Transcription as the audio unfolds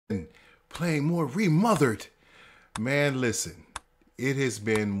playing more Remothered. Man, listen, it has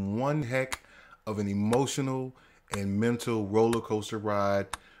been one heck of an emotional and mental roller coaster ride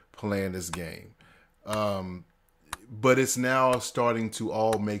playing this game. But it's now starting to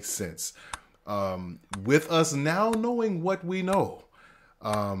all make sense. With us now knowing what we know,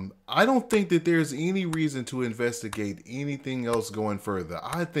 I don't think that there's any reason to investigate anything else going further.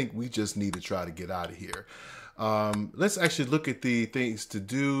 I think we just need to try to get out of here. Let's actually look at the things to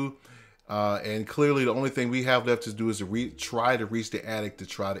do. And clearly the only thing we have left to do is to try to reach the attic to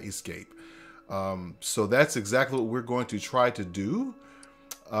try to escape. So that's exactly what we're going to try to do.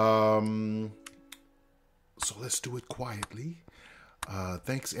 So let's do it quietly.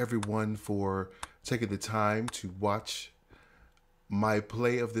 Thanks everyone for taking the time to watch my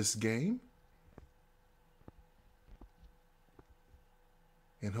play of this game.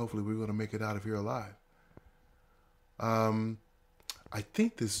 And hopefully we're going to make it out of here alive. I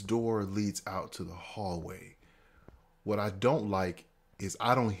think this door leads out to the hallway. What I don't like is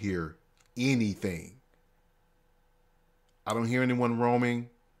I don't hear anything. I don't hear anyone roaming.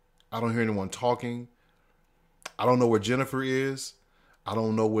 I don't hear anyone talking. I don't know where Jennifer is. I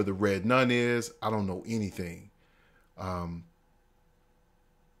don't know where the red nun is. I don't know anything.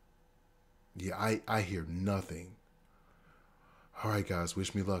 Yeah, I hear nothing. All right, guys,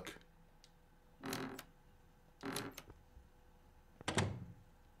 wish me luck.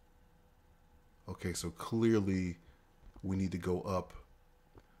 Okay, so clearly we need to go up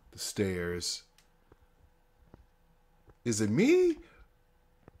the stairs. Is it me?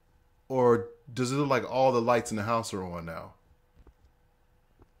 Or does it look like all the lights in the house are on now?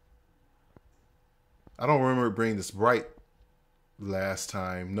 I don't remember it being this bright last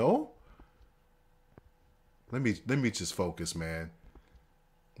time. No? Let me just focus, man.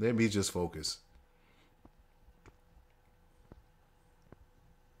 Let me just focus.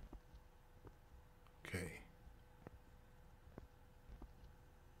 Okay.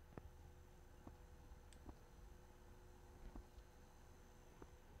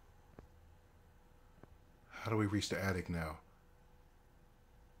 How do we reach the attic now?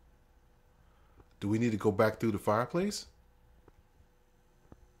 Do we need to go back through the fireplace?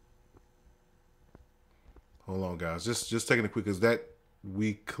 Hold on, guys. Just taking a quick, because that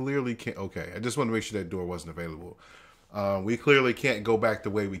we clearly can't. Okay, I just want to make sure that door wasn't available. We clearly can't go back the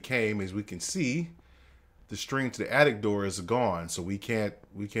way we came. As we can see, the string to the attic door is gone, so we can't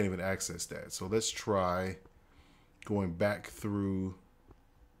even access that. So let's try going back through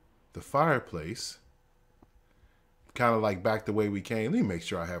the fireplace. Kind of like back the way we came. Let me make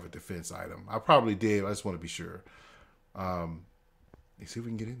sure I have a defense item. I probably did. I just want to be sure. Let's see if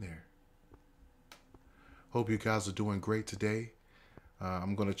we can get in there. Hope you guys are doing great today.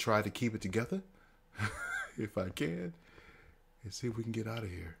 I'm going to try to keep it together if I can. And see if we can get out of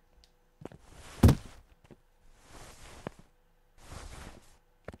here.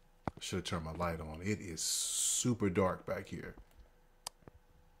 Should have turned my light on. It is super dark back here.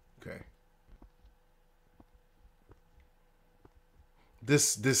 Okay.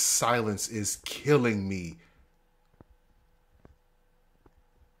 This silence is killing me.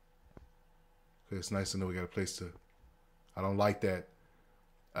 Okay, it's nice to know we got a place to. I don't like that.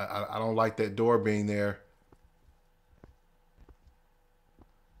 I don't like that door being there.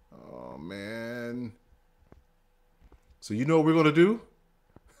 Oh man. So you know what we're gonna do?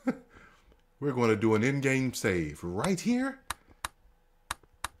 We're gonna do an in-game save right here.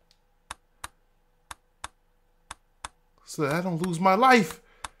 So that I don't lose my life.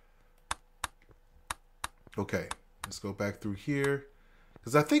 Okay, let's go back through here.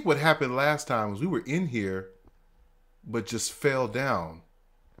 Because I think what happened last time was we were in here, but just fell down.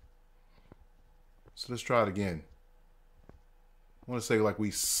 So let's try it again. I want to say like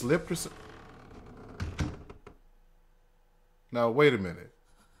we slipped or something. Now, wait a minute.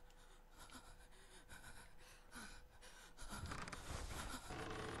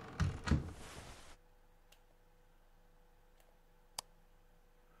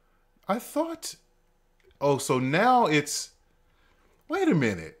 I thought, oh, so now it's, wait a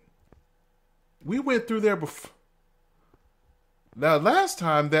minute. We went through there before. Now, last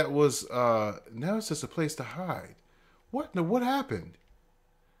time that was, now it's just a place to hide. What happened?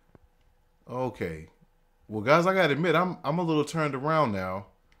 Okay. Well, guys, I gotta admit, I'm a little turned around now.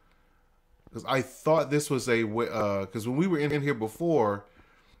 Because I thought this was a, because when we were in here before,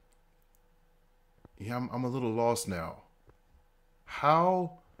 yeah, I'm a little lost now.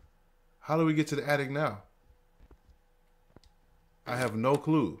 How do we get to the attic now? I have no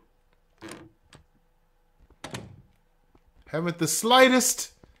clue. Haven't the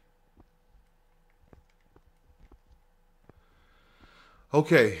slightest.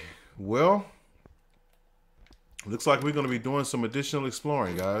 Okay, well, looks like we're going to be doing some additional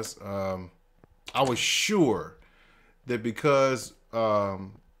exploring, guys. I was sure that because that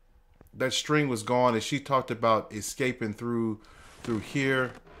string was gone and she talked about escaping through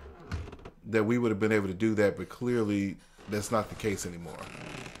here, that we would have been able to do that, but clearly that's not the case anymore.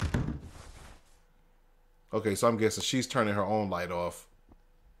 Okay, so I'm guessing she's turning her own light off.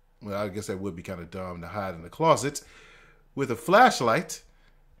 Well, I guess that would be kind of dumb to hide in the closet with a flashlight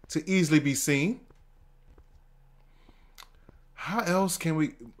to easily be seen. How else can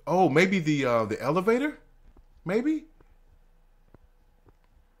we... Oh, maybe the elevator? Maybe?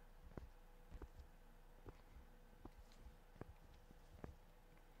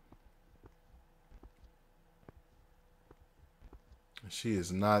 She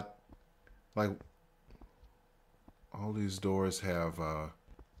is not... Like... All these doors have... Let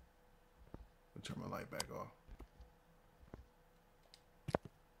me turn my light back off.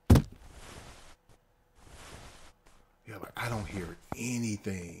 Yeah, like I don't hear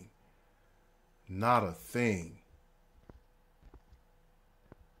anything. Not a thing.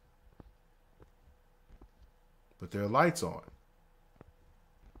 But there are lights on.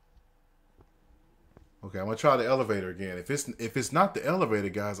 Okay, I'm gonna try the elevator again. If it's not the elevator,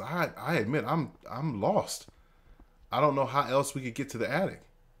 guys, I admit I'm lost. I don't know how else we could get to the attic.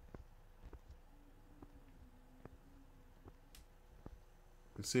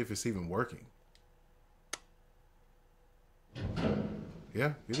 Let's see if it's even working.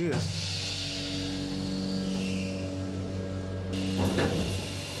 Yeah, it is.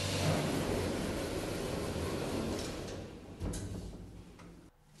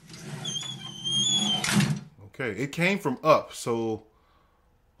 Okay, it came from up, so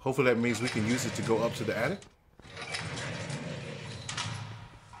hopefully that means we can use it to go up to the attic.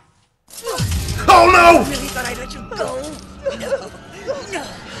 Oh no! Really thought I'd let you go? No,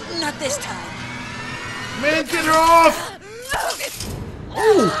 not this time. Man, get her off!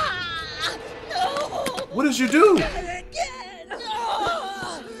 Ooh. No! What did you do? Not again!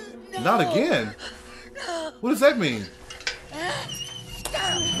 No! Not again? No! What does that mean? Come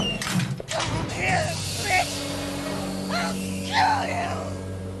here, bitch! I'll kill you!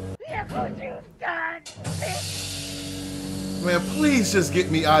 Look what you've done, bitch! Man, please just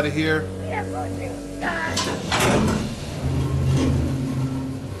get me out of here. Look what you've done!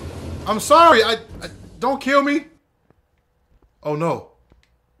 I'm sorry. I don't kill me. Oh no.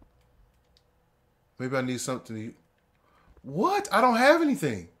 Maybe I need something to eat. What? I don't have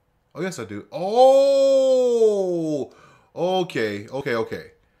anything. Oh yes I do. Oh. Okay.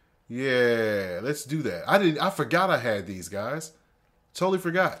 Yeah, let's do that. I forgot I had these, guys. Totally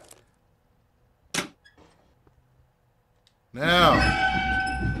forgot. Now.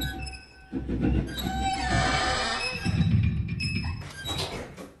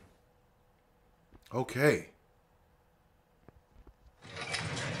 Okay.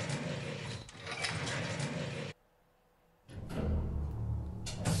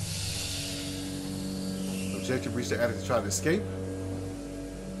 Objective: reach the attic to try to escape.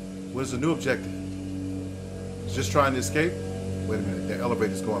 What is the new objective? Just trying to escape? Wait a minute, the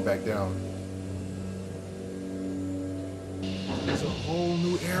elevator's going back down. There's a whole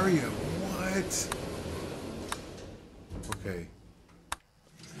new area. What? Okay.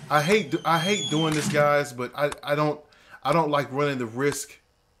 I hate doing this, guys, but I don't like running the risk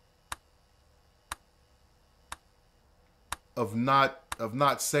of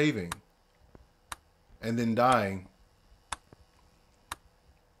not saving and then dying.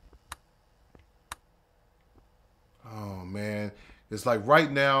 Oh man, it's like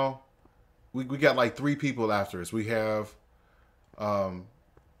right now we got like 3 people after us. We have the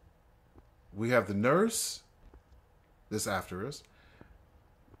nurse that's after us.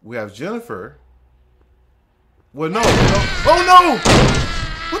 We have Jennifer. Well, no. Oh no!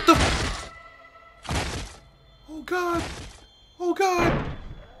 What the? Oh God! Oh God!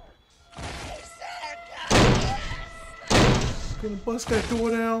 Gonna bust that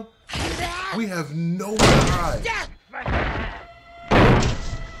door down. We have nowhere to hide.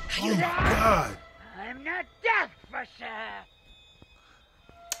 Oh my God! I'm not deaf for sure.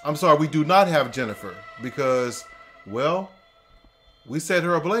 I'm sorry, we do not have Jennifer because, well, we set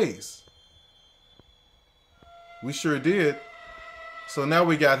her ablaze. We sure did. So now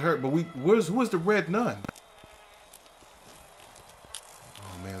we got her, but who's the red nun?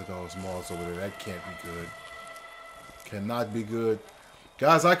 Oh man, look at all those moths over there. That can't be good. Cannot be good.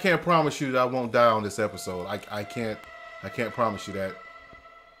 Guys, I can't promise you that I won't die on this episode. I can't promise you that.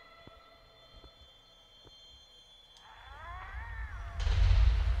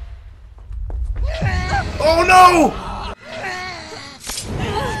 Oh no!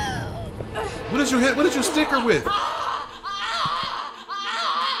 What did you hit? What did you stick her with?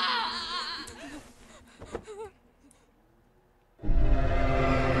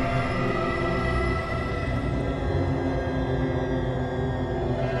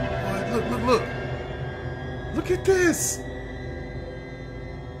 Look. Look at this.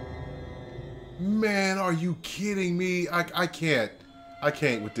 Man, are you kidding me? I can't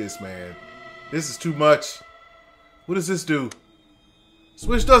with this, man. This is too much. What does this do?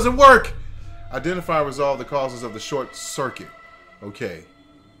 Switch doesn't work. Identify and resolve the causes of the short circuit. Okay.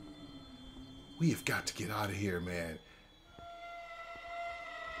 We have got to get out of here, man.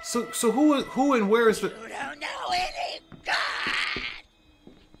 So who and where is the... You don't know any God!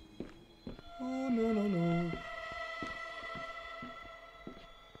 Oh, no.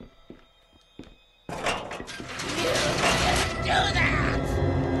 You didn't do that!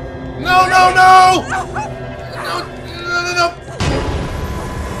 No!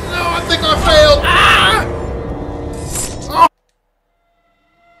 No, I think I failed. Ah!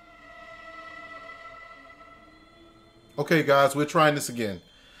 Oh. Okay, guys, we're trying this again.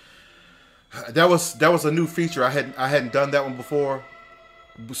 That was a new feature. I hadn't done that one before.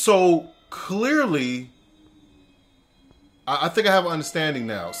 So clearly, I think I have an understanding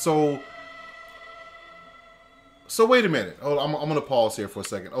now. So wait a minute. Hold on, I'm gonna pause here for a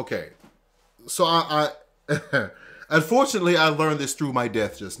second. Okay. So I unfortunately I learned this through my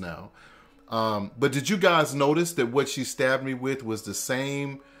death just now. But did you guys notice that what she stabbed me with was the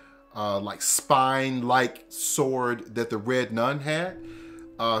same like spine-like sword that the Red Nun had?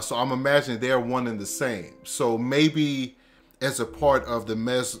 So I'm imagining they're one and the same. So maybe as a part of the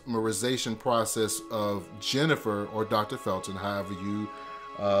mesmerization process of Jennifer or Dr. Felton, however you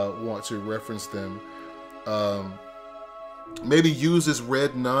want to reference them, maybe use this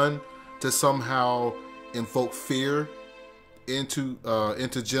Red Nun to somehow invoke fear into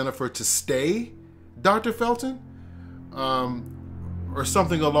Jennifer to stay Dr. Felton, or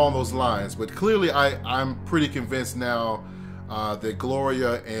something along those lines. But clearly I'm pretty convinced now that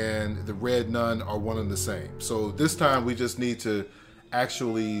Gloria and the Red Nun are one and the same. So this time we just need to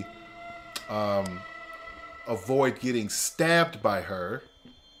actually avoid getting stabbed by her.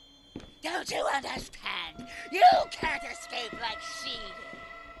 Don't you understand? You can't escape like she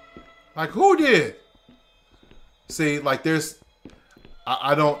did. Like who did? See, like there's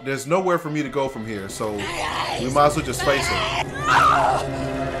nowhere for me to go from here, so we might as well just face it.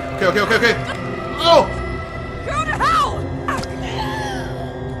 Okay. Oh! Go to hell!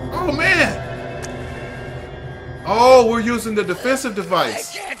 Oh man! Oh, we're using the defensive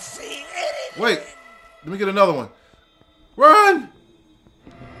device. I can't see anything. Wait, let me get another one. Run!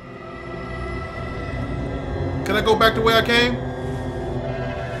 Can I go back the way I came?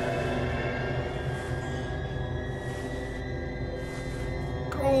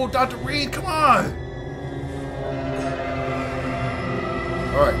 Go, Dr. Reed, come on!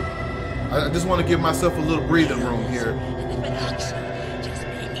 Alright. I just want to give myself a little breathing room here. Just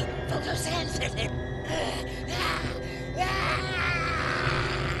maybe photosensitive.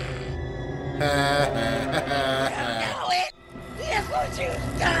 Know it? Look what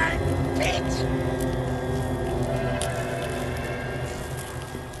you've done, bitch!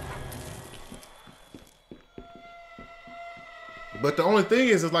 But the only thing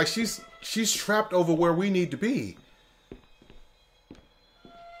is like she's trapped over where we need to be.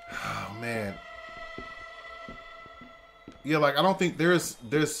 Oh man. Yeah, like I don't think there's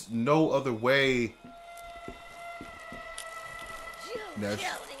no other way. You killed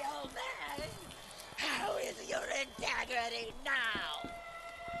the old man. How is your integrity now?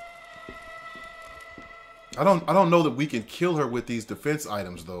 I don't know that we can kill her with these defense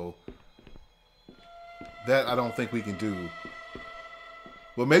items though. That I don't think we can do.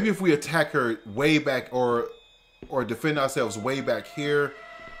 Well, maybe if we attack her way back or defend ourselves way back here,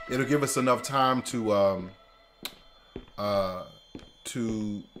 it'll give us enough time to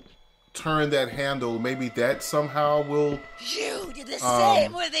turn that handle. Maybe that somehow will... You did the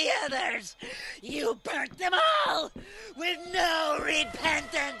same with the others. You burnt them all with no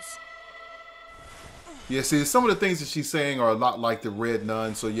repentance. Yeah, see, some of the things that she's saying are a lot like the Red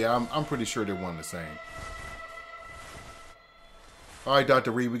Nun. So yeah, I'm pretty sure they're one and the same. All right, Dr.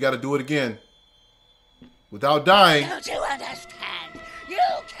 Reed, we got to do it again. Without dying. Don't you understand? You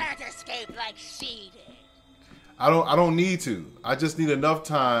can't escape like she did. I don't need to. I just need enough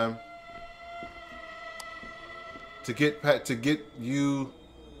time to get you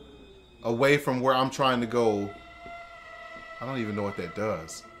away from where I'm trying to go. I don't even know what that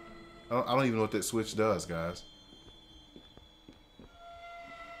does. I don't even know what that switch does, guys.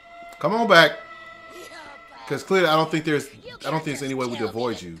 Come on back. Because clearly I don't think there's any way we can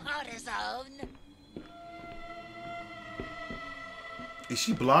avoid you. Cortisol. Is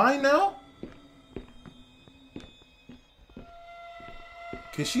she blind now?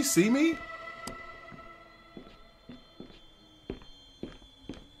 Can she see me?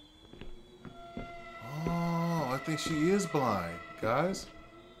 Oh, I think she is blind, guys.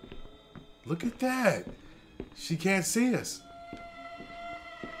 Look at that. She can't see us.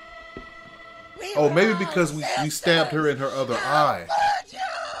 Oh, maybe because we stabbed her in her other eye.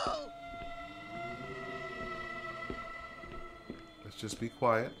 Let's just be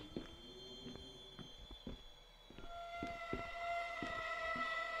quiet.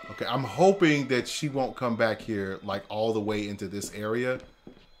 Okay, I'm hoping that she won't come back here like all the way into this area.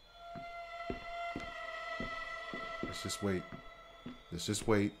 Let's just wait. Let's just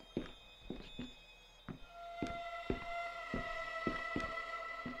wait.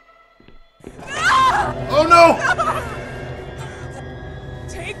 Oh no!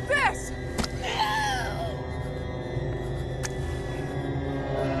 Take this!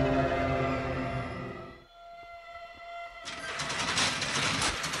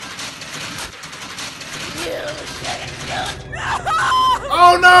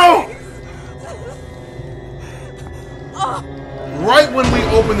 Oh no! Right when we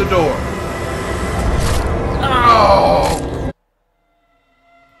open the door. Oh!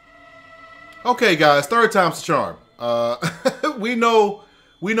 Okay, guys, third time's the charm. We know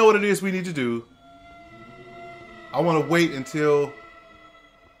what it is we need to do. I want to wait until.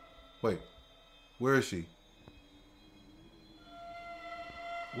 Wait, where is she?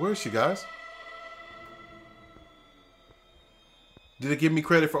 Where is she, guys? Did it give me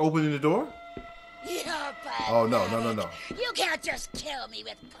credit for opening the door? Oh no! You can't just kill me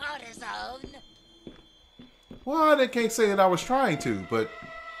with cortisone. Well, they can't say that I was trying to, but.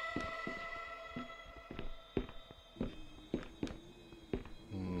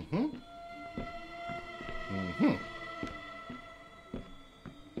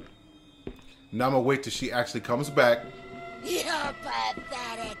 Now I'm gonna wait till she actually comes back. You're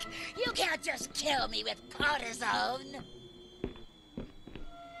pathetic. You can't just kill me with cortisone.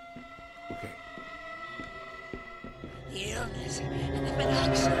 Okay. Illness and the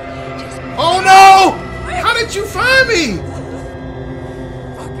oxygen just... Oh no! How did you find me?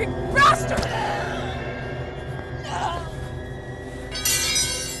 Fucking bastard! No!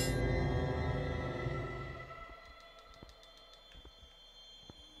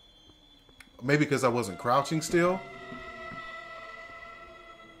 Maybe because I wasn't crouching still.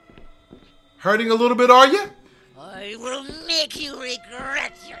 Hurting a little bit, are you? I will make you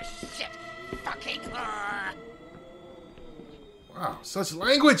regret your shit, fucking whore. Wow, such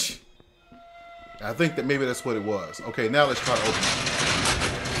language. I think that maybe that's what it was. Okay, now let's try to open it.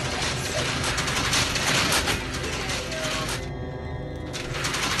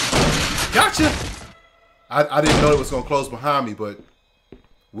 Gotcha! I didn't know it was going to close behind me, but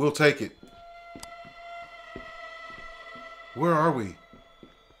we'll take it. Where are we?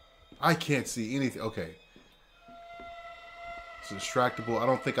 I can't see anything. Okay. It's distractible. I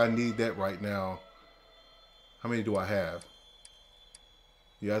don't think I need that right now. How many do I have?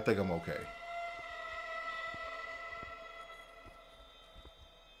 Yeah, I think I'm okay.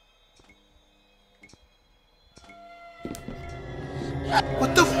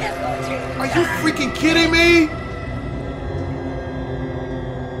 What the f- Are you freaking kidding me?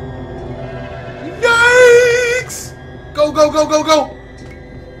 Yikes! Go, go, go, go, go!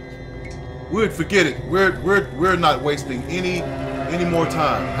 We'd forget it. We're not wasting any more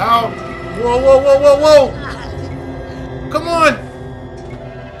time. How? Whoa, whoa, whoa, whoa, whoa! Come on!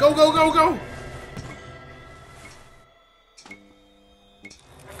 Go, go, go, go!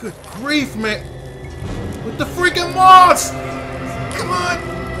 Good grief, man! With the freaking moths! Come on!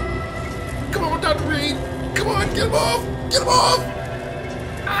 Come on, Dr. Reed! Come on, get him off! Get him off!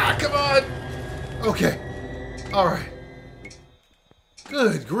 Ah, come on! Okay. Alright.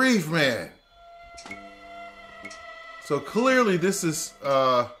 Good grief, man. So clearly this is,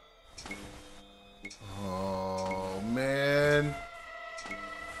 oh, man.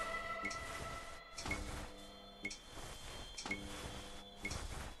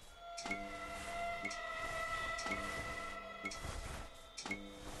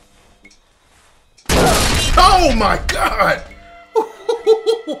 Oh my God!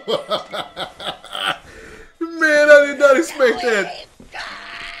 Man, I did not expect that.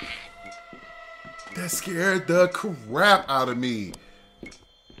 That scared the crap out of me.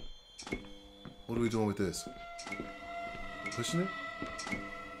 What are we doing with this? Pushing it?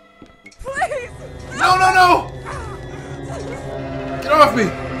 Please! No, no, no! Get off me!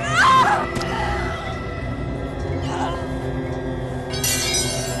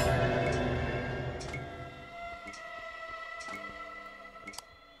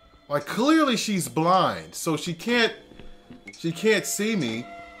 Like, clearly she's blind, so she can't see me.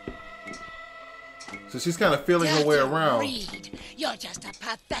 So she's kind of feeling her way around. Reed, you're just a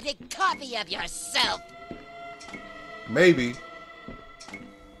pathetic copy of yourself. Maybe.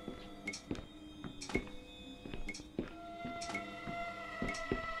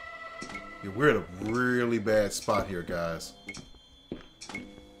 Yeah, we're at a really bad spot here, guys.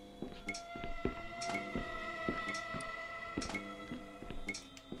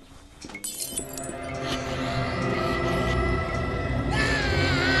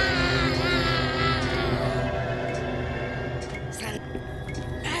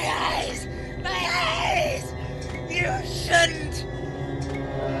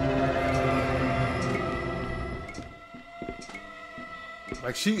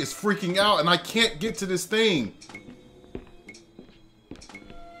 Like, she is freaking out and I can't get to this thing.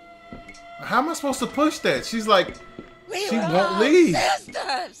 How am I supposed to push that? She's like, she won't leave.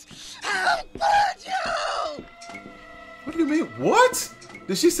 Sisters! How could you? What do you mean? What?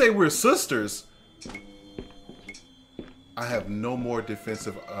 Did she say we're sisters? I have no more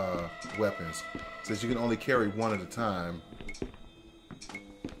defensive weapons. It says you can only carry one at a time.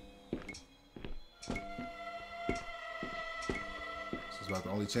 This is about the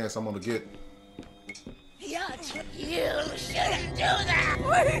only chance I'm gonna get. You shouldn't do that!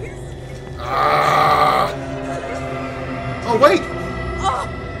 Please! Ah! Oh, wait!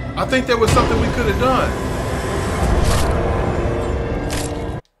 I think there was something we could have done.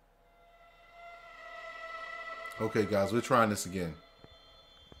 Okay, guys, we're trying this again.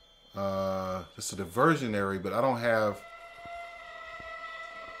 This is a diversionary, but I don't have...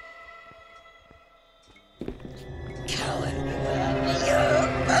 Coward! You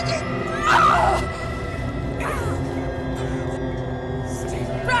fucking... Stay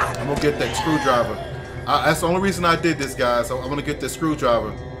back! I'm gonna get that screwdriver. That's the only reason I did this, guys. I'm gonna get this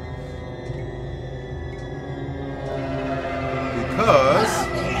screwdriver. Because...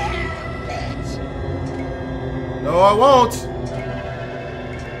 No, I won't.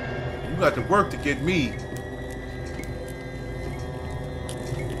 You got to work to get me.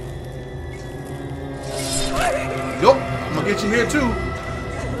 Yup, I'm gonna get you here too.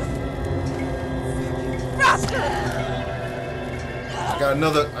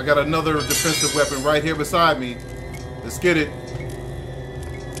 I got another defensive weapon right here beside me. Let's get it.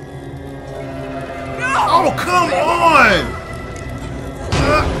 No! Oh, come on!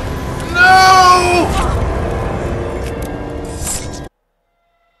 No!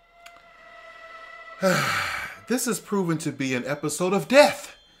 This has proven to be an episode of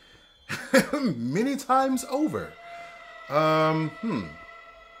death. Many times over. So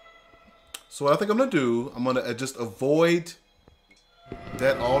what I think I'm gonna do, I'm gonna just avoid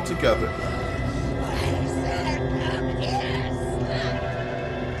that altogether.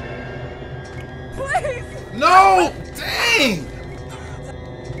 Please! No! Dang!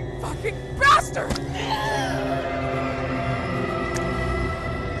 Fucking bastard!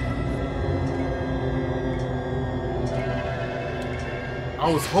 I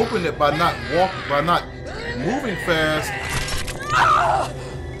was hoping that by not moving fast.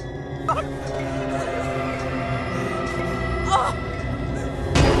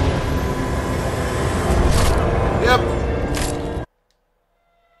 Yep.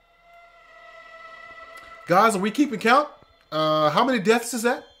 Guys, are we keeping count? How many deaths is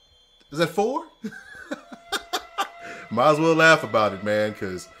that? Is that 4? Might as well laugh about it, man,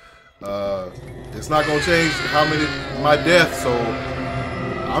 because it's not gonna change how many my deaths. So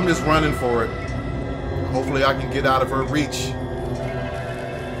I'm just running for it. Hopefully I can get out of her reach.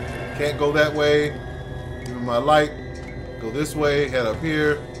 Can't go that way. Give me my light. Go this way. Head up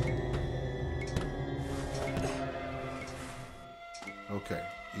here. Okay.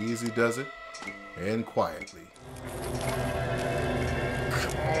 Easy does it. And quietly.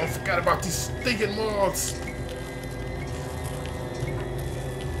 Come on. Forgot about these stinking moths.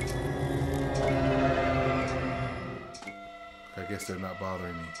 I guess they're not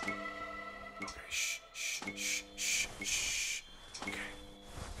bothering me. Okay, shh, shh, shh, shh, shh. Okay.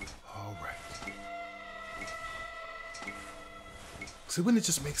 All right. See, wouldn't it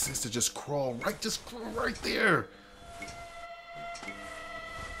just make sense to just crawl right there?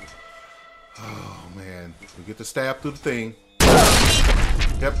 Oh, man. We get to stab through the thing.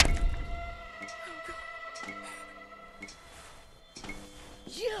 Yep.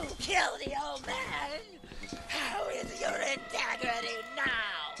 You killed the old man! How is your integrity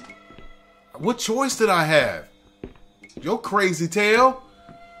now? What choice did I have? Your crazy tail.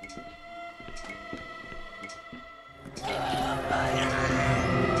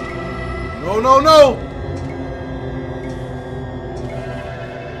 No, no, no.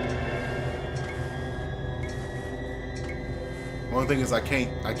 Only thing is I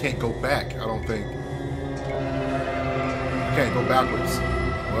can't go back. I don't think. I can't go backwards.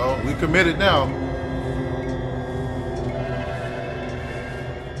 Well, we committed now.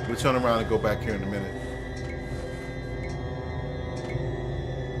 We'll turn around and go back here in a minute.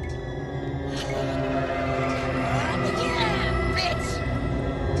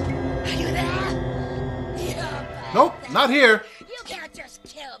 Nope, not here. You can't just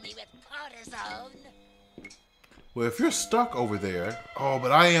kill me with cortisone. Well, if you're stuck over there... Oh,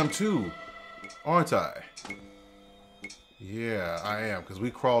 but I am too. Aren't I? Yeah, I am. Because we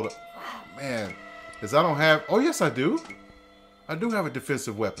crawled... Oh, man. Because I don't have... Oh, yes, I do. I do have a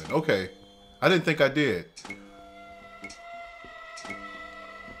defensive weapon. Okay. I didn't think I did.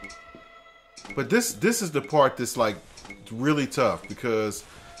 But this is the part that's, like, really tough. Because...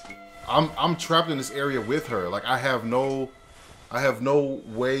 I'm trapped in this area with her. Like I have no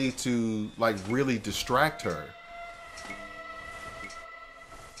way to like really distract her.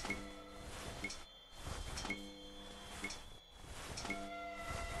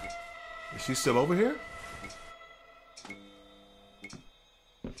 Is she still over here?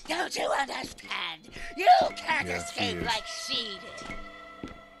 Don't you understand? You can't escape like she did.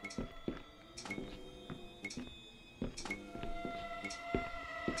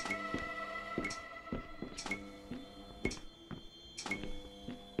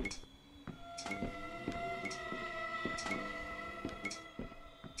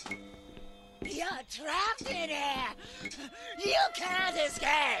 Trapped in here! You can't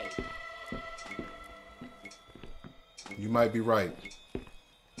escape! You might be right.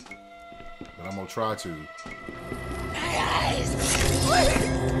 But I'm gonna try to. My eyes!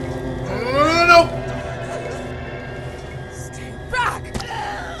 No! Stay back!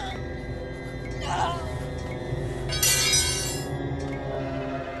 No!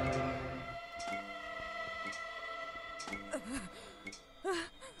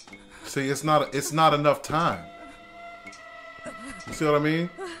 See, it's not enough time. You see what I mean?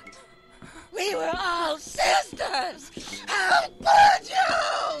 We were all sisters! How could you?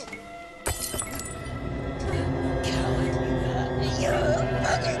 Coward! You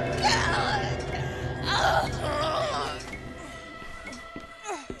fucking coward! Oh.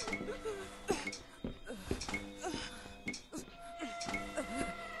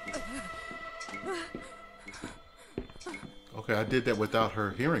 Okay, I did that without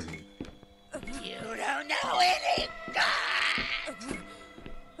her hearing me. You don't know any.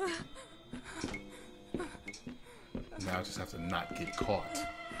 Now I just have to not get caught.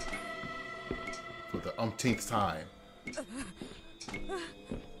 For the umpteenth time.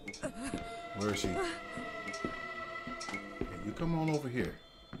 Where is she? Hey, you come on over here.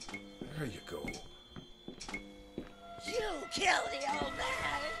 There you go. You killed the old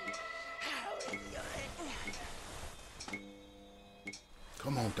man. How is your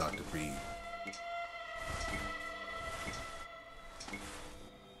Come on, Dr. Reed.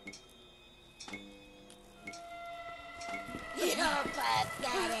 You're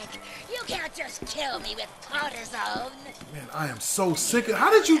pathetic. You can't just kill me with cortisone. Man, I am so sick of... How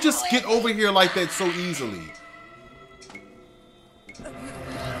did you just get over here like that so easily?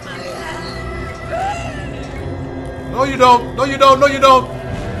 No, you don't. No, you don't. No, you don't.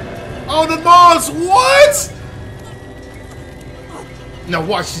 Oh, the Mars. What? Now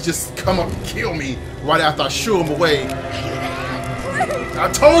watch you just come up and kill me right after I shoo him away. I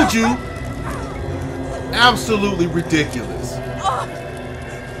told you. Absolutely ridiculous.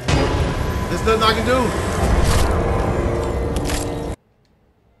 There's nothing I can do.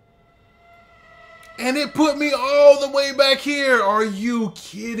 And it put me all the way back here. Are you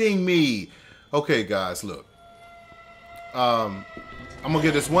kidding me? Okay, guys, look. I'm gonna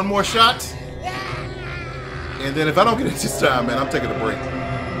get this one more shot. And then if I don't get it this time, man, I'm taking a break.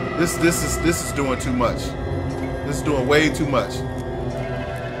 This is doing too much. This is doing way too much.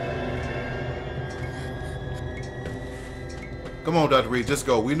 Come on, Dr. Reed, just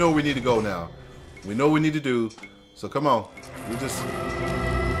go. We know we need to go now. We know what we need to do. So come on. We're just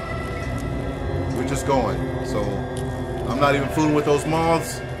going. So I'm not even fooling with those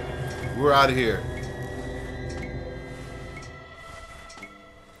moths. We're out of here.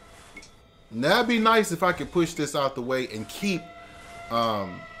 Now it'd be nice if I could push this out the way and keep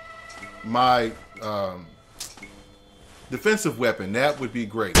my defensive weapon. That would be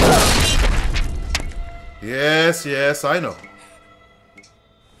great. Yes, yes, I know.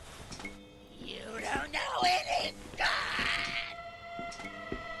 You don't know any God.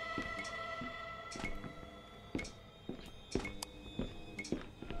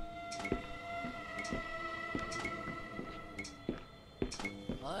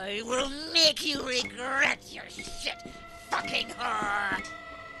 I will make you regret your shit, fucking whore!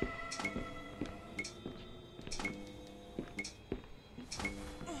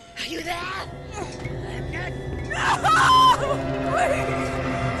 Are you there? I'm not... No! Please!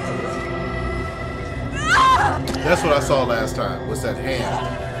 No! That's what I saw last time, was that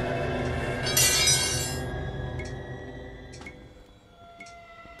hand.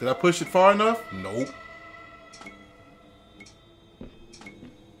 Did I push it far enough? Nope.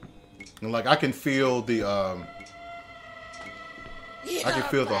 And like I can feel the I can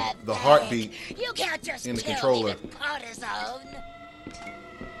feel the heartbeat you can't just in the kill controller. me with cortisone.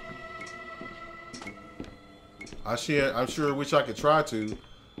 I'm sure wish I could try to.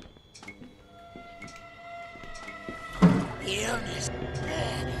 Illness.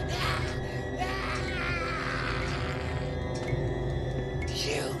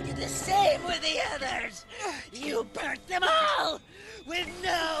 You did the same with the others. You burnt them all with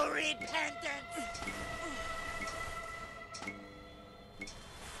no repentance.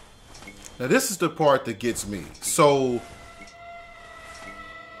 Now this is the part that gets me. So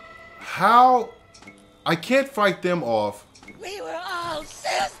how I can't fight them off. We were all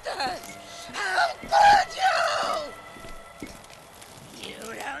sisters. How could you? You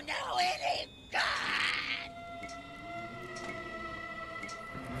don't know any God.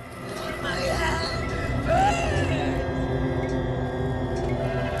 My hand burns.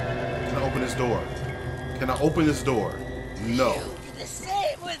 Can I open this door? Can I open this door? No. You did the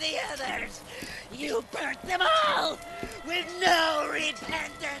same with the others. You burnt them all with no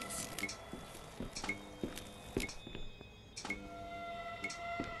repentance.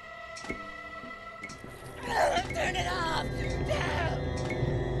 Turn it off.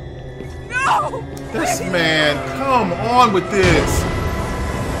 No! This man, come on with this.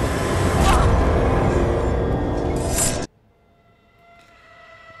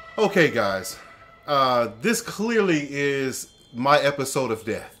 Okay, guys. This clearly is my episode of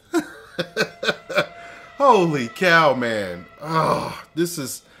death. Holy cow, man. Oh, this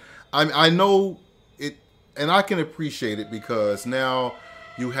is... I know it, and I can appreciate it because now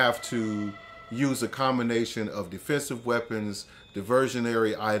you have to use a combination of defensive weapons,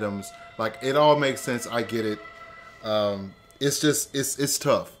 diversionary items. Like, it all makes sense. I get it. It's just, it's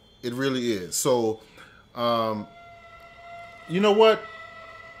tough. It really is. So, you know what?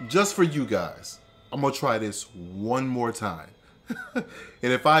 Just for you guys, I'm going to try this one more time. And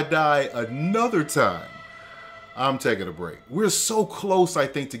if I die another time, I'm taking a break. We're so close, I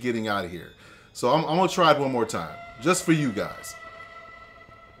think, to getting out of here. So I'm going to try it one more time. Just for you guys.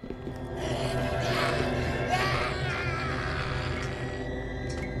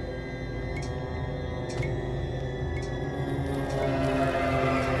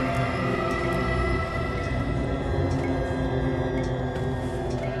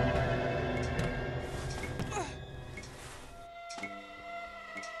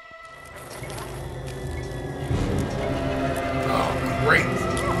 Great.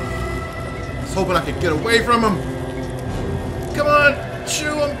 I was hoping I could get away from him. Come on,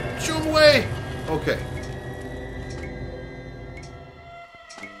 chew him away. Okay.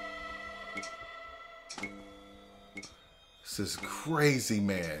 This is crazy,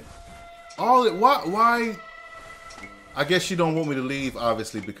 man. Why? I guess you don't want me to leave,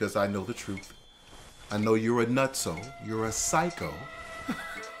 obviously, because I know the truth. I know you're a nutso. You're a psycho.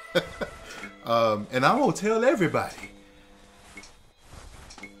 And I won't tell everybody.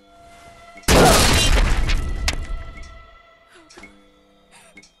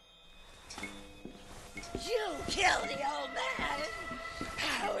 You killed the old man.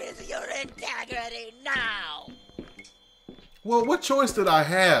 How is your integrity now? Well, what choice did I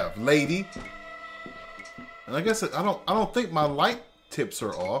have, lady? And I guess I don't think my light tips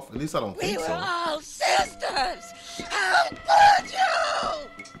are off. At least I don't think so. We were all sisters. How could you?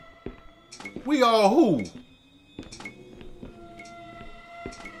 We all who?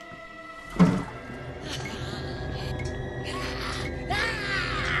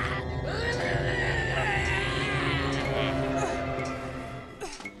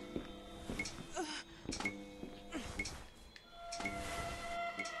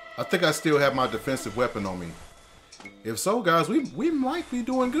 I think I still have my defensive weapon on me. If so, guys, we might be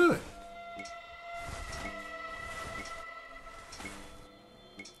doing good.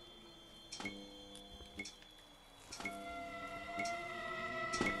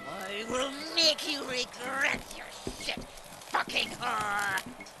 I will make you regret your shit, fucking whore.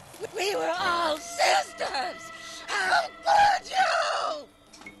 We were all sisters. How could you?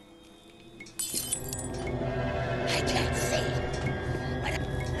 I can't see.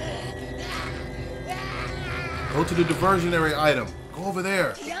 Go to the diversionary item. Go over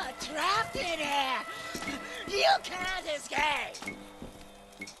there. You're trapped in here. You looking at this game?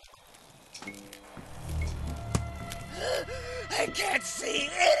 I can't see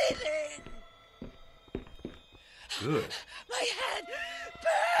anything. Good. My head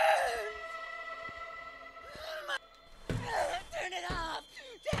burns. Turn it off.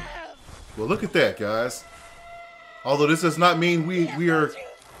 Damn. Well, look at that, guys. Although this does not mean we are.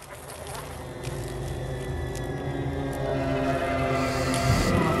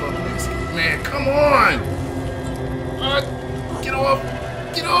 Man, come on! Get off!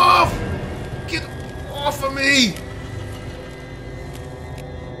 Get off! Get off of me!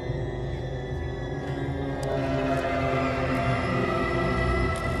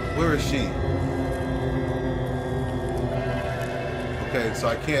 Where is she? Okay, so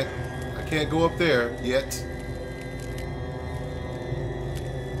I can't go up there yet.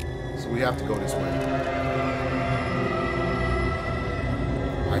 So we have to go this way.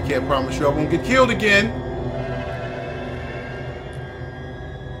 I can't promise you I won't get killed again.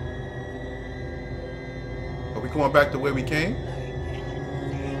 Are we going back to where we came?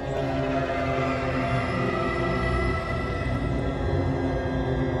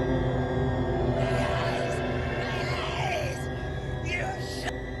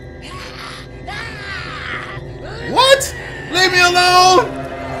 What? Leave me alone!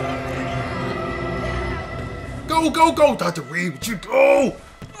 Go, go, Dr. Reed, would you go?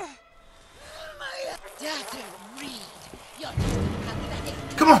 Dr. Reed, you're pathetic.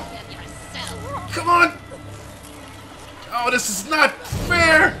 Come on! Yourself. Come on! Oh, this is not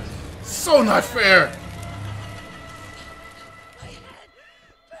fair! So not fair!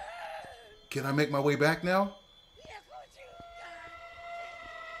 Can I make my way back now?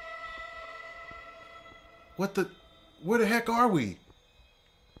 What the... Where the heck are we?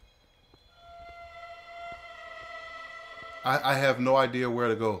 I have no idea where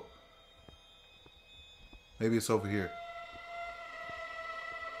to go. Maybe it's over here.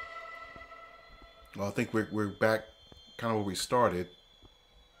 Well, I think we're back kind of where we started.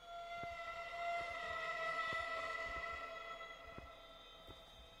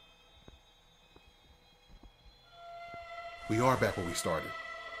 We are back where we started.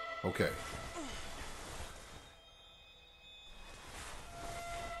 Okay.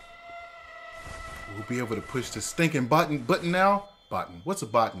 We'll be able to push the stinking button now. Button. What's a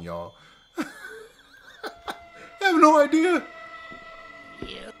button, y'all? I have no idea.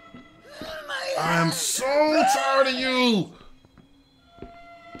 I'm so tired of you.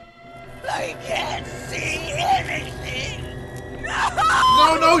 I can't see anything.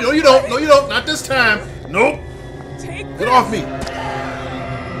 No, you don't. No, you don't. Not this time. Nope. Get off me.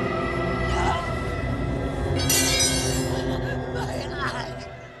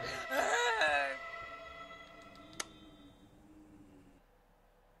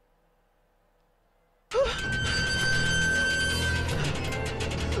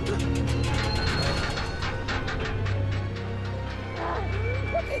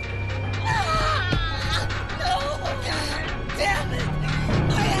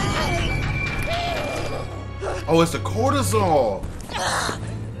 Oh, it's the cortisol.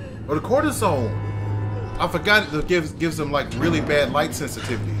 Or the cortisone. I forgot it gives them like really bad light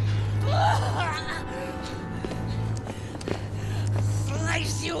sensitivity.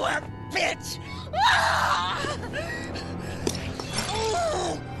 Slice you up, bitch!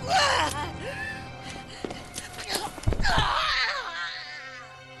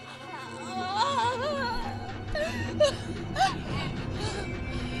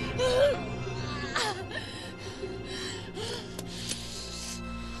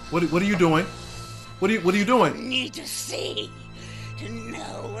 What are you doing? What are you doing? Need to see, to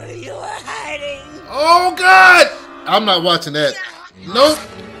know where you are hiding. Oh God! I'm not watching that. Nope.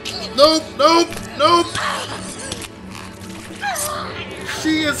 Nope. Nope. Nope.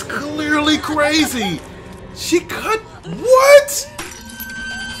 She is clearly crazy. She cut what?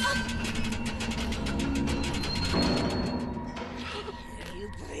 You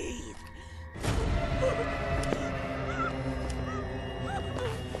breathe.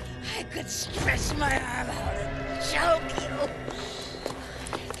 I could stretch my arm out and choke you.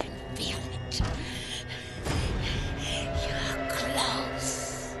 I can feel it. You're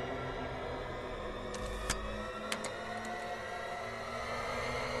close.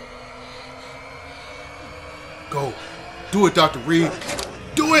 Go. Do it, Dr. Reed.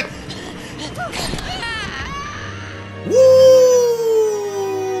 Do it. Woo!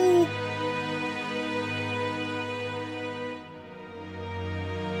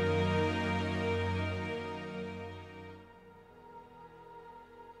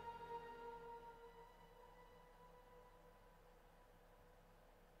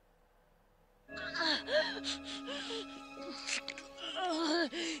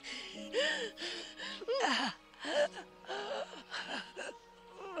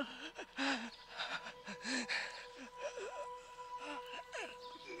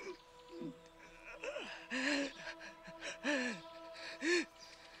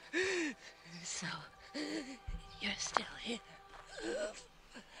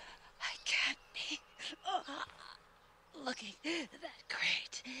 that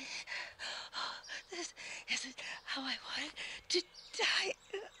great. Oh, this isn't how I wanted to die.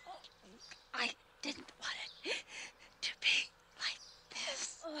 I didn't want it to be like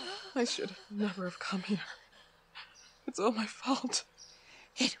this. I should never have come here. It's all my fault.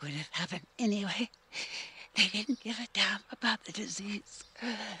 It would have happened anyway. They didn't give a damn about the disease.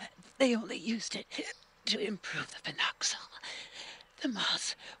 They only used it to improve the phenoxyl. The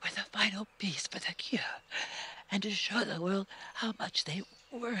moths were the final piece for the cure, and to show the world how much they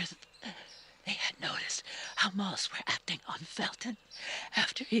were worth. They had noticed how moths were acting on Felton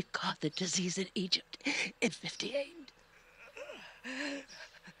after he caught the disease in Egypt in 58.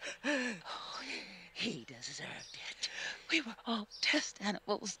 Oh, he deserved it. We were all test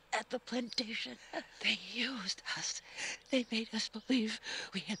animals at the plantation. They used us. They made us believe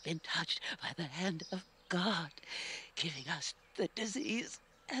we had been touched by the hand of God, giving us the disease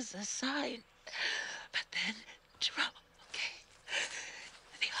as a sign. But then trouble came.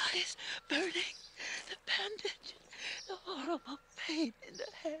 The eyes burning, the bandage, the horrible pain in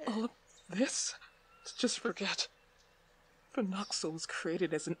the head. All of this? Just forget. Phenoxyl was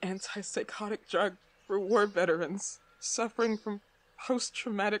created as an antipsychotic drug for war veterans suffering from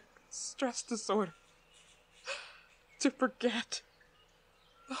post-traumatic stress disorder. To forget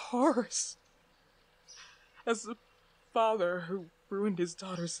the horrors. As the father who ruined his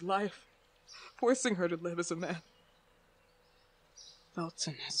daughter's life, forcing her to live as a man.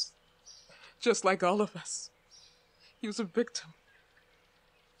 Felton is just like all of us. He was a victim.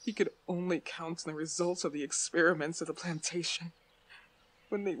 He could only count on the results of the experiments at the plantation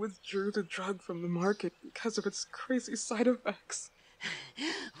when they withdrew the drug from the market because of its crazy side effects.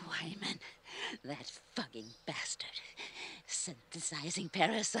 Wyman, that fucking bastard, synthesizing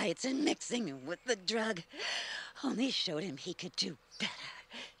parasites and mixing them with the drug, only showed him he could do better.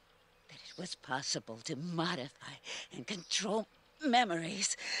 That it was possible to modify and control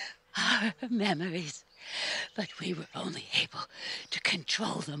memories, our memories. But we were only able to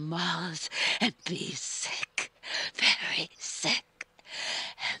control the moths and be sick, very sick.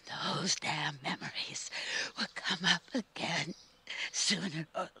 And those damn memories would come up again sooner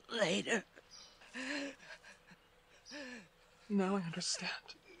or later. Now I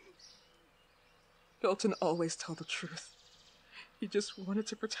understand. Felton always told the truth. He just wanted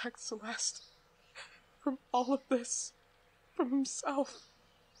to protect Celeste. From all of this. From himself.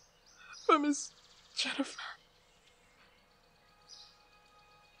 From his Jennifer.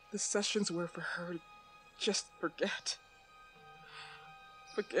 The sessions were for her to just forget.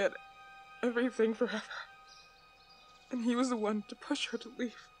 Forget everything forever. And he was the one to push her to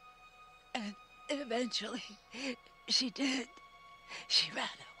leave. And eventually, she did. She ran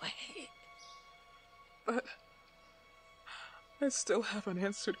away. But I still have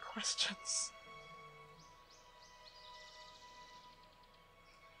unanswered questions.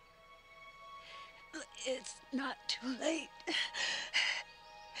 It's not too late.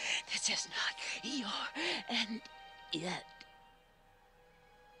 This is not your end yet.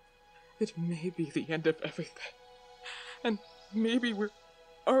 It may be the end of everything. And maybe we're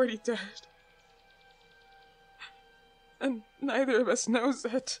already dead. And neither of us knows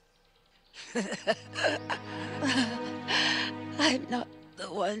it. I'm not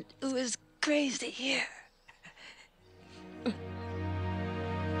the one who is crazy here.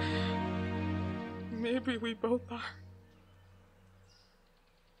 Maybe we both are.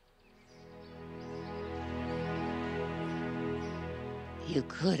 You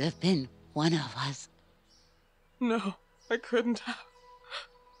could have been one of us. No, I couldn't have.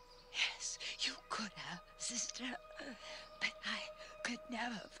 Yes, you could have, sister. But I could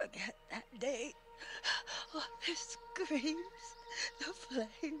never forget that day. Oh, the screams, the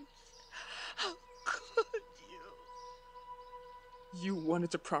flames. How could you? You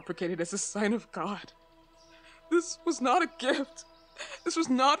wanted to propagate it as a sign of God. This was not a gift. This was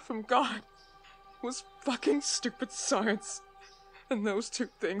not from God. It was fucking stupid science. And those two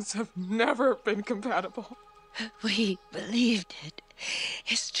things have never been compatible. We believed it.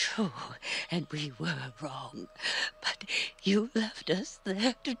 It's true, and we were wrong. But you left us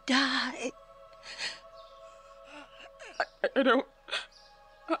there to die. I don't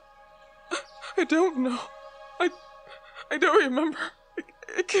know. I don't remember.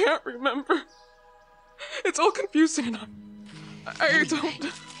 I can't remember. It's all confusing enough. I don't...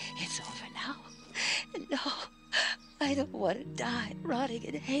 It's over now. No, I don't want to die rotting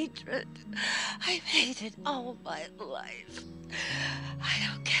in hatred. I've hated all my life. I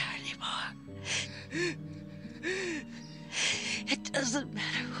don't care anymore. It doesn't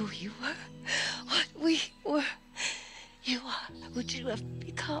matter who you were, what we were. You are what you have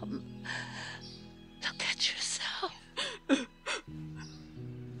become. Look at yourself.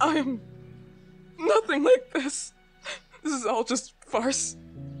 I am nothing like this. This is all just farce,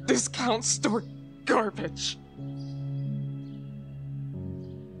 discount store garbage.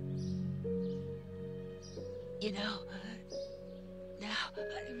 You know, now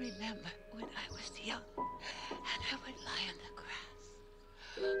I remember when I was young and I would lie on the grass.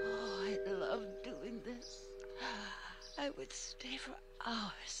 Oh, I loved doing this. I would stay for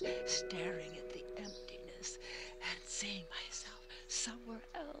hours staring at the emptiness and seeing myself somewhere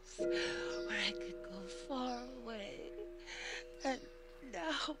else where I could go far away. And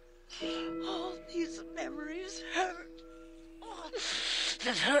now, all these memories hurt. Oh,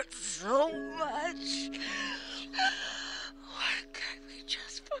 it hurts so much. Why can't we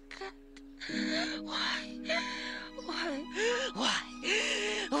just forget? Why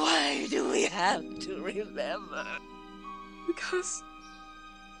do we have to remember? Because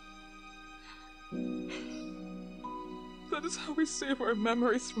that is how we save our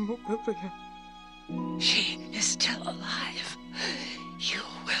memories from oblivion. She is still alive. You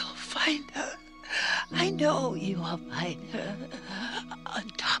will find her. I know you will find her on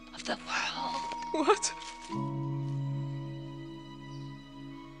top of the world. What?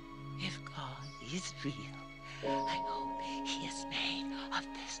 If God is real, I hope he is made of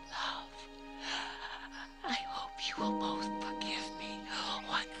this love. I hope you will both forgive me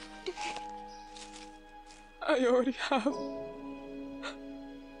one day. I already have.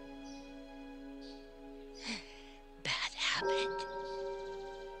 Bad habit.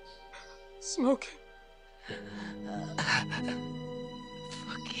 Smoking.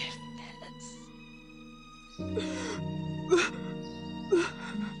 Forgiveness.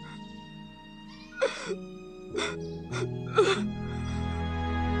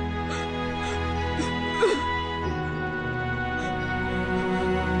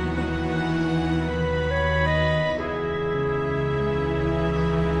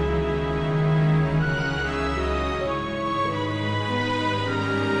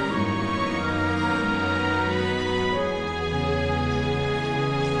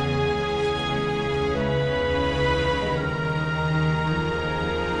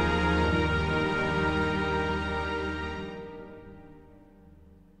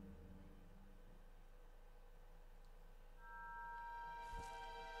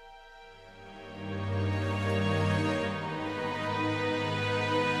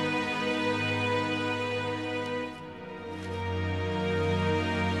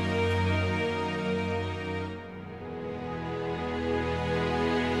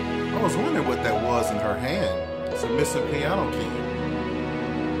 I was wondering what that was in her hand. It's a missing piano key.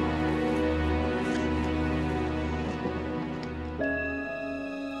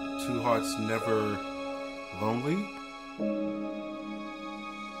 Two Hearts Never Lonely?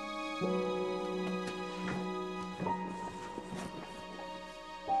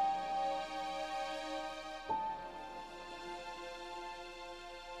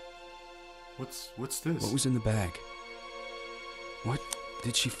 What's this? What was in the bag? What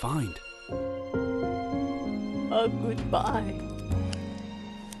did she find? A goodbye.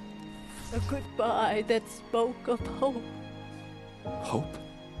 A goodbye that spoke of hope. Hope?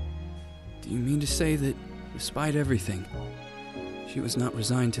 Do you mean to say that, despite everything, she was not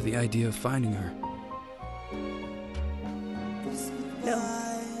resigned to the idea of finding her? No.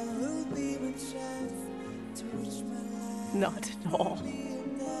 Not at all.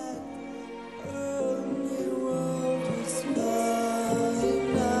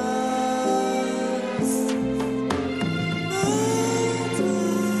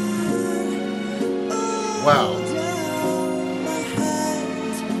 Wow.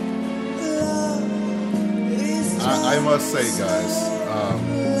 I must say, guys,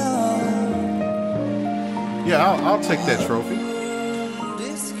 yeah, I'll take that trophy.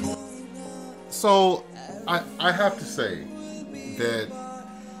 So, I have to say that,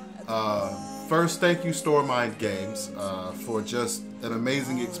 first, thank you, Stormind Games, for just an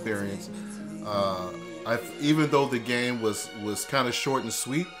amazing experience. Even though the game was kind of short and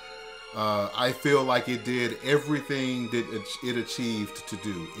sweet, I feel like it did everything that it achieved to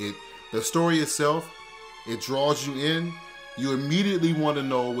do. The story itself, it draws you in. You immediately want to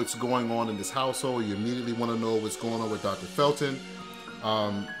know what's going on in this household. You immediately want to know what's going on with Dr. Felton.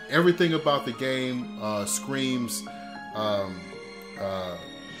 Everything about the game screams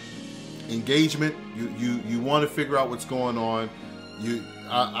engagement. You want to figure out what's going on.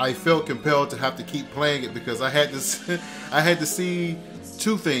 I felt compelled to have to keep playing it because I had to see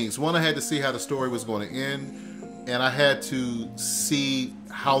two things. One, I had to see how the story was going to end, and I had to see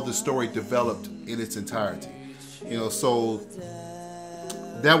how the story developed in its entirety. So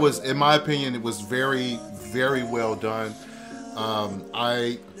that was, in my opinion, it was very, very well done.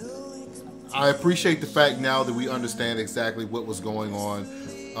 I appreciate the fact now that we understand exactly what was going on.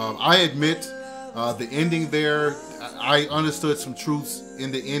 I admit the ending there, I understood some truths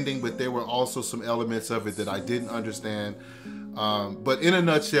in the ending, but there were also some elements of it that I didn't understand. But in a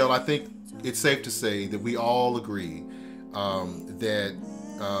nutshell, I think it's safe to say that we all agree that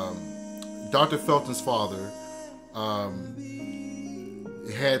Dr. Felton's father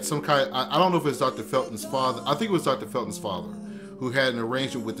had some kind of, I don't know if it's Dr. Felton's father. I think it was Dr. Felton's father who had an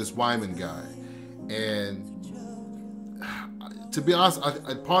arrangement with this Wyman guy. And to be honest,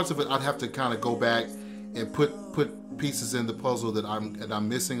 parts of it I'd have to kind of go back and put pieces in the puzzle that I'm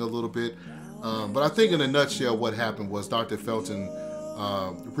missing a little bit. But I think in a nutshell, what happened was Dr. Felton,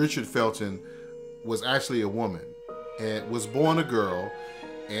 Richard Felton, was actually a woman and was born a girl,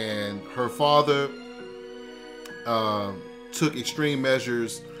 and her father took extreme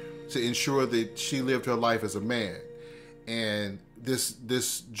measures to ensure that she lived her life as a man. And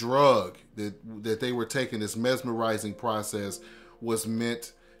this drug that they were taking, this mesmerizing process, was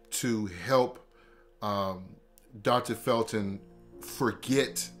meant to help Dr. Felton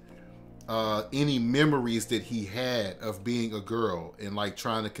forget any memories that he had of being a girl and like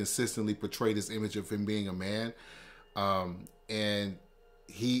trying to consistently portray this image of him being a man. And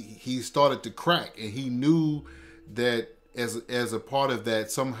he started to crack, and he knew that as a part of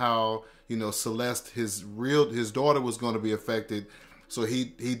that, somehow, you know, Celeste, his daughter, was going to be affected. So he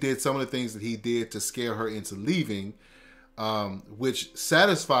did some of the things that he did to scare her into leaving, which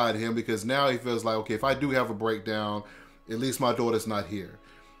satisfied him, because now he feels like, okay, if I do have a breakdown, at least my daughter's not here.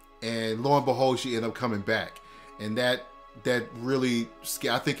 And lo and behold, she ended up coming back, and that really,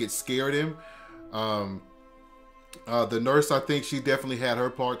 I think it scared him. The nurse, I think she definitely had her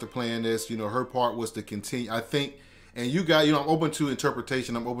part to play in this. You know, her part was to continue, I think. And you guys, you know, I'm open to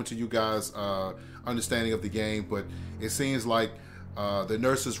interpretation. I'm open to you guys' understanding of the game. But it seems like the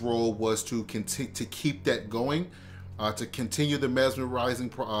nurse's role was to keep that going, to continue the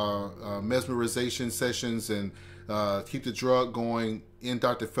mesmerization sessions, and keep the drug going in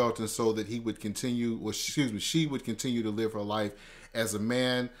Dr. Felton, so that he would continue, or excuse me, she would continue to live her life as a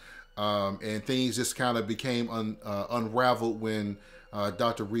man. And things just kind of became unraveled when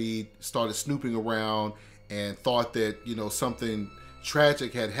Dr. Reed started snooping around and thought that, you know, something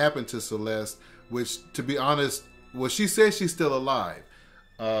tragic had happened to Celeste, which, to be honest, well, she says she's still alive,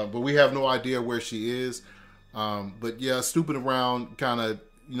 but we have no idea where she is. But yeah, snooping around kind of,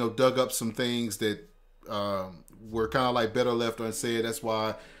 you know, dug up some things that were kind of like better left unsaid. That's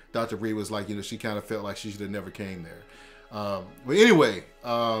why Dr. Reed was like, you know, she kind of felt like she should have never came there. But anyway,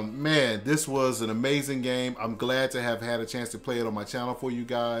 man, this was an amazing game. I'm glad to have had a chance to play it on my channel for you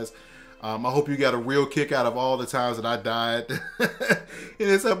guys. I hope you got a real kick out of all the times that I died in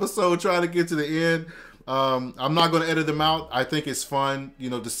this episode trying to get to the end. I'm not going to edit them out. I think it's fun,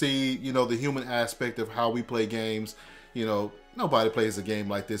 you know, to see, you know, the human aspect of how we play games. You know, nobody plays a game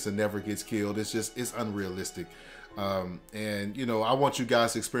like this and never gets killed. It's just, it's unrealistic. And, you know, I want you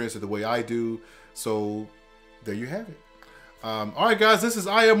guys to experience it the way I do. So there you have it. All right, guys, this is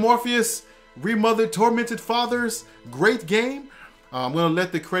I Am Morpheus, Remothered, Tormented Fathers. Great game. I'm going to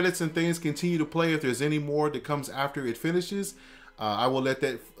let the credits and things continue to play. If there's any more that comes after it finishes, I will let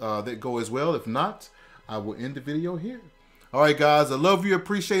that go as well. If not, I will end the video here. All right, guys, I love you.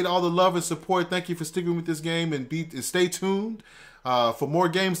 Appreciate all the love and support. Thank you for sticking with this game, and stay tuned for more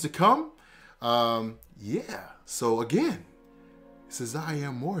games to come. Yeah, so again, this is I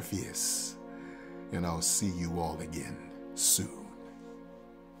Am Morpheus, and I'll see you all again soon.